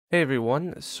Hey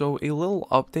everyone, so a little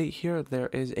update here. There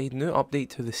is a new update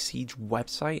to the Siege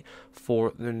website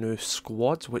for the new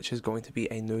squads, which is going to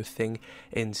be a new thing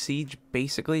in Siege.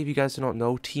 Basically, if you guys do not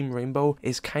know, Team Rainbow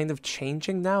is kind of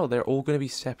changing now. They're all going to be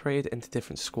separated into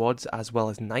different squads as well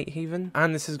as Nighthaven.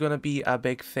 And this is going to be a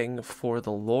big thing for the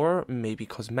lore, maybe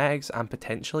cosmetics, and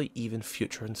potentially even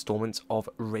future installments of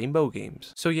Rainbow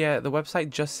games. So yeah, the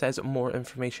website just says more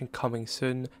information coming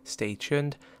soon. Stay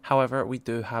tuned. However, we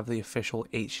do have the official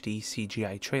HD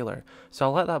CGI trailer, so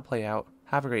I'll let that play out.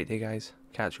 Have a great day, guys.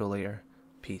 Catch you later.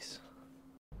 Peace.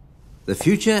 The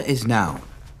future is now,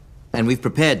 and we've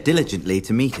prepared diligently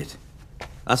to meet it.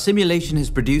 Our simulation has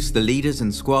produced the leaders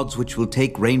and squads which will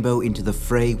take Rainbow into the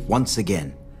fray once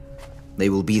again. They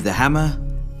will be the hammer,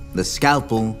 the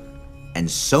scalpel, and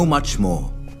so much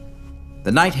more.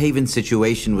 The Nighthaven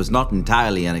situation was not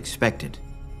entirely unexpected.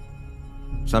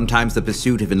 Sometimes the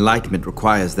pursuit of enlightenment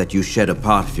requires that you shed a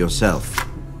part of yourself.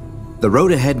 The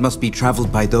road ahead must be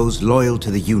traveled by those loyal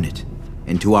to the unit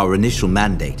and to our initial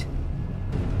mandate.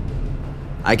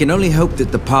 I can only hope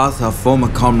that the path our former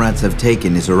comrades have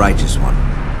taken is a righteous one.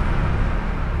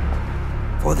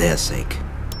 For their sake.